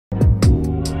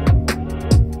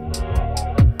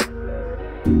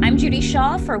Judy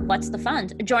Shaw for What's the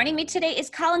Fund. Joining me today is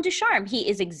Colin Ducharme. He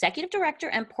is Executive Director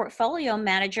and Portfolio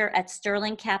Manager at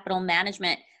Sterling Capital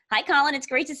Management. Hi, Colin. It's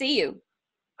great to see you.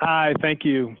 Hi, thank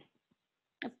you.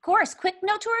 Of course. Quick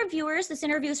note to our viewers, this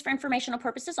interview is for informational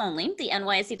purposes only. The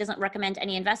NYSE doesn't recommend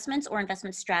any investments or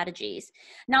investment strategies.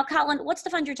 Now, Colin, what's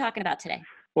the fund you're talking about today?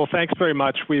 Well, thanks very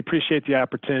much. We appreciate the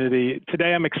opportunity.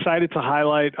 Today, I'm excited to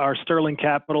highlight our Sterling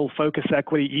Capital Focus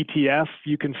Equity ETF.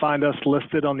 You can find us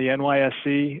listed on the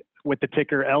NYSE with the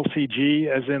ticker LCG,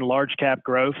 as in large cap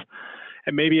growth.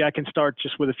 And maybe I can start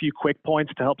just with a few quick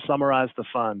points to help summarize the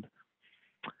fund.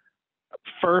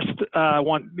 First, I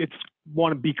want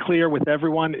to be clear with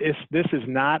everyone, this is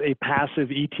not a passive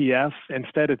ETF.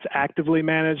 Instead, it's actively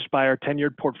managed by our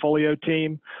tenured portfolio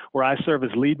team, where I serve as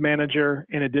lead manager,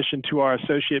 in addition to our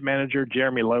associate manager,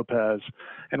 Jeremy Lopez.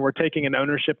 And we're taking an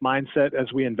ownership mindset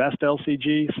as we invest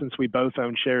LCG, since we both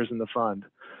own shares in the fund.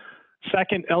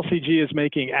 Second, LCG is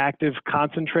making active,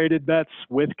 concentrated bets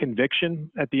with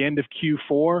conviction. At the end of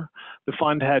Q4, the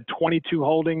fund had 22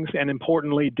 holdings and,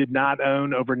 importantly, did not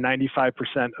own over 95%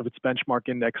 of its benchmark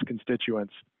index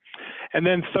constituents. And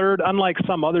then third, unlike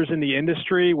some others in the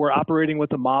industry, we're operating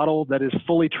with a model that is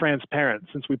fully transparent,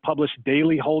 since we publish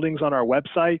daily holdings on our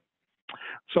website.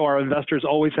 So our investors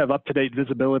always have up-to-date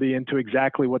visibility into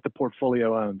exactly what the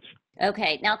portfolio owns.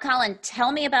 Okay. Now, Colin,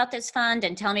 tell me about this fund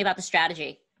and tell me about the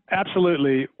strategy.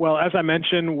 Absolutely. Well, as I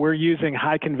mentioned, we're using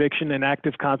high conviction and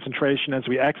active concentration as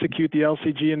we execute the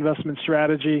LCG investment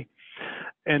strategy,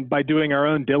 and by doing our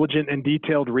own diligent and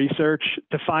detailed research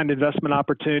to find investment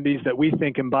opportunities that we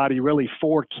think embody really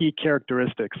four key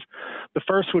characteristics. The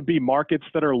first would be markets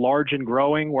that are large and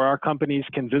growing, where our companies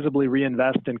can visibly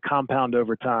reinvest and compound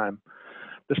over time.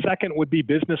 The second would be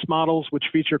business models which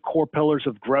feature core pillars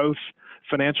of growth,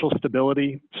 financial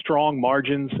stability, strong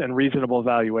margins, and reasonable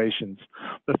valuations.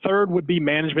 The third would be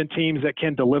management teams that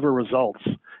can deliver results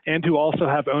and who also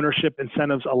have ownership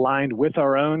incentives aligned with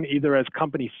our own, either as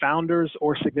company founders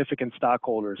or significant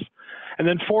stockholders. And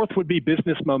then fourth would be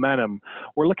business momentum.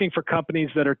 We're looking for companies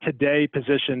that are today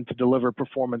positioned to deliver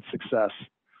performance success.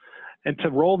 And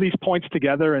to roll these points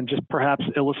together and just perhaps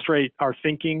illustrate our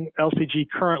thinking, LCG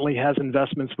currently has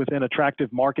investments within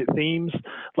attractive market themes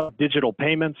like digital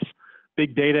payments,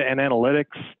 big data and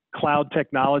analytics, cloud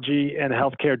technology, and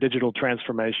healthcare digital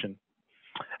transformation.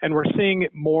 And we're seeing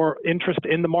more interest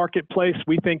in the marketplace,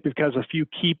 we think, because a few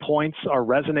key points are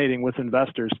resonating with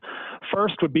investors.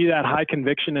 First would be that high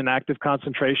conviction and active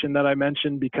concentration that I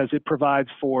mentioned, because it provides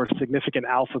for significant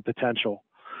alpha potential.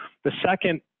 The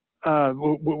second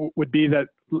would be that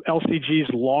LCG's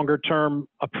longer-term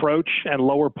approach and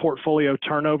lower portfolio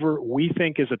turnover we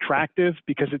think is attractive,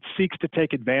 because it seeks to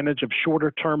take advantage of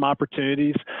shorter-term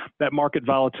opportunities that market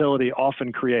volatility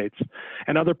often creates.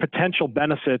 And other potential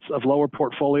benefits of lower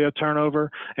portfolio turnover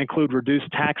include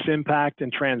reduced tax impact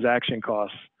and transaction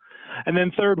costs. And then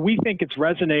third, we think it's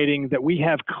resonating that we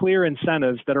have clear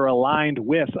incentives that are aligned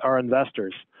with our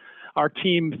investors. Our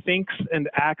team thinks and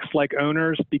acts like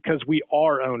owners because we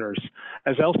are owners.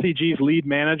 As LCG's lead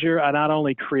manager, I not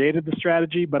only created the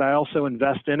strategy, but I also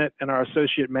invest in it, and our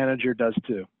associate manager does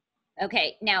too.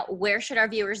 Okay. Now, where should our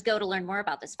viewers go to learn more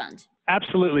about this fund?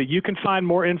 Absolutely. You can find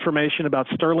more information about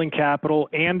Sterling Capital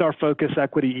and our Focus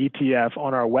Equity ETF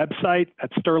on our website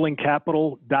at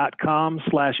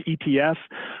sterlingcapital.com/ETF,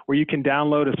 where you can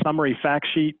download a summary fact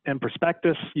sheet and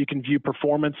prospectus. You can view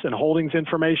performance and holdings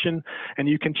information, and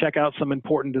you can check out some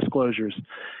important disclosures.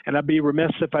 And I'd be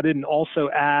remiss if I didn't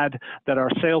also add that our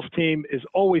sales team is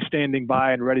always standing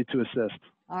by and ready to assist.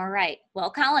 All right.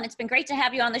 Well, Colin, it's been great to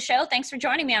have you on the show. Thanks for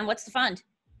joining me on What's the Fund?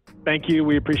 Thank you.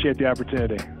 We appreciate the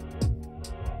opportunity.